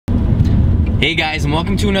Hey guys, and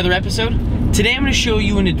welcome to another episode. Today I'm going to show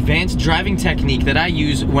you an advanced driving technique that I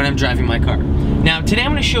use when I'm driving my car. Now today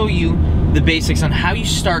I'm going to show you the basics on how you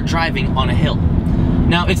start driving on a hill.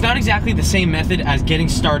 Now it's not exactly the same method as getting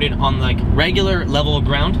started on like regular level of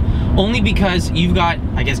ground, only because you've got,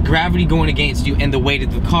 I guess, gravity going against you and the weight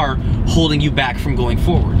of the car holding you back from going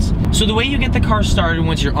forwards. So the way you get the car started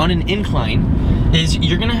once you're on an incline is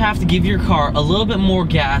you're going to have to give your car a little bit more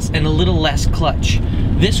gas and a little less clutch.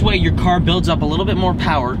 This way your car builds up a little bit more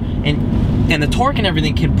power and the torque and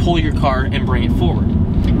everything can pull your car and bring it forward.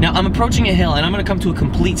 Now I'm approaching a hill and I'm going to come to a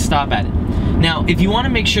complete stop at it. Now if you want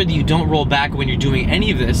to make sure that you don't roll back when you're doing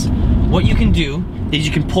any of this, what you can do is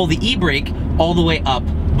you can pull the e-brake all the way up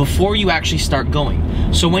before you actually start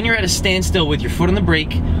going. So when you're at a standstill with your foot on the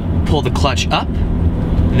brake, pull the clutch up,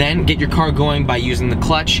 then get your car going by using the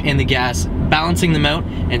clutch and the gas, balancing them out,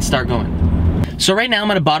 and start going. So right now I'm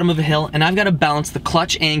at the bottom of a hill and I've got to balance the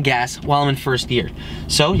clutch and gas while I'm in first gear.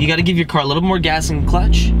 So you got to give your car a little more gas and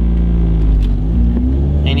clutch,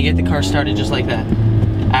 and you get the car started just like that.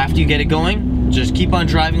 After you get it going, just keep on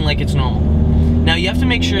driving like it's normal. Now you have to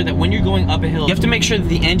make sure that when you're going up a hill, you have to make sure that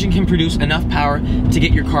the engine can produce enough power to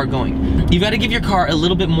get your car going. You've got to give your car a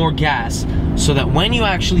little bit more gas so that when you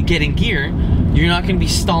actually get in gear, you're not going to be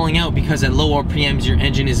stalling out because at low RPMs your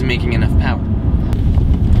engine isn't making enough power.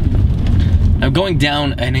 Now going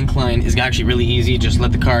down an incline is actually really easy. Just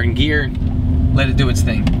let the car in gear, let it do its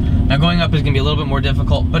thing. Now going up is going to be a little bit more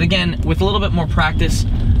difficult, but again, with a little bit more practice,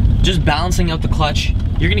 just balancing out the clutch,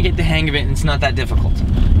 you're going to get the hang of it and it's not that difficult.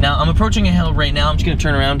 Now I'm approaching a hill right now. I'm just going to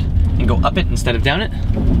turn around and go up it instead of down it.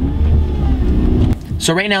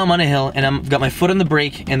 So right now I'm on a hill and I've got my foot on the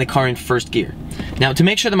brake and the car in first gear. Now to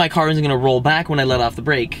make sure that my car isn't going to roll back when I let off the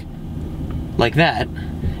brake, like that,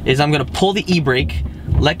 is I'm going to pull the e-brake,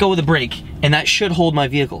 let go of the brake, and that should hold my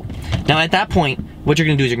vehicle. Now at that point, what you're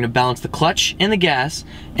going to do is you're going to balance the clutch and the gas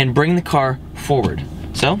and bring the car forward.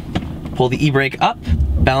 So pull the e-brake up,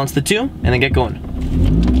 balance the two, and then get going.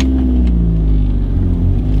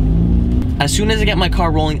 As soon as I get my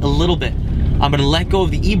car rolling a little bit, I'm going to let go of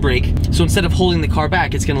the e-brake, so instead of holding the car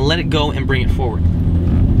back, it's going to let it go and bring it forward.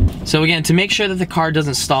 So again, to make sure that the car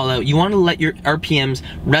doesn't stall out, you want to let your RPMs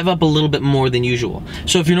rev up a little bit more than usual.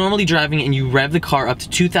 So if you're normally driving and you rev the car up to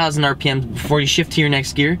 2,000 RPMs before you shift to your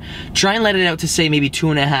next gear, try and let it out to say maybe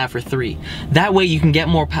 2.5 or 3. That way you can get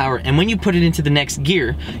more power, and when you put it into the next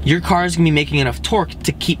gear, your car is going to be making enough torque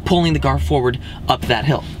to keep pulling the car forward up that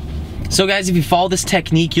hill. So guys, if you follow this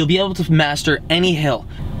technique, you'll be able to master any hill.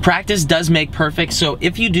 Practice does make perfect, so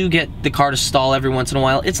if you do get the car to stall every once in a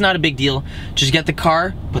while, it's not a big deal. Just get the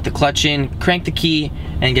car, put the clutch in, crank the key,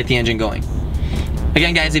 and get the engine going.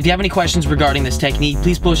 Again guys, if you have any questions regarding this technique,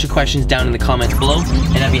 please post your questions down in the comments below,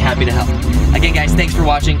 and I'd be happy to help. Again guys, thanks for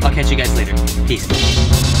watching. I'll catch you guys later. Peace.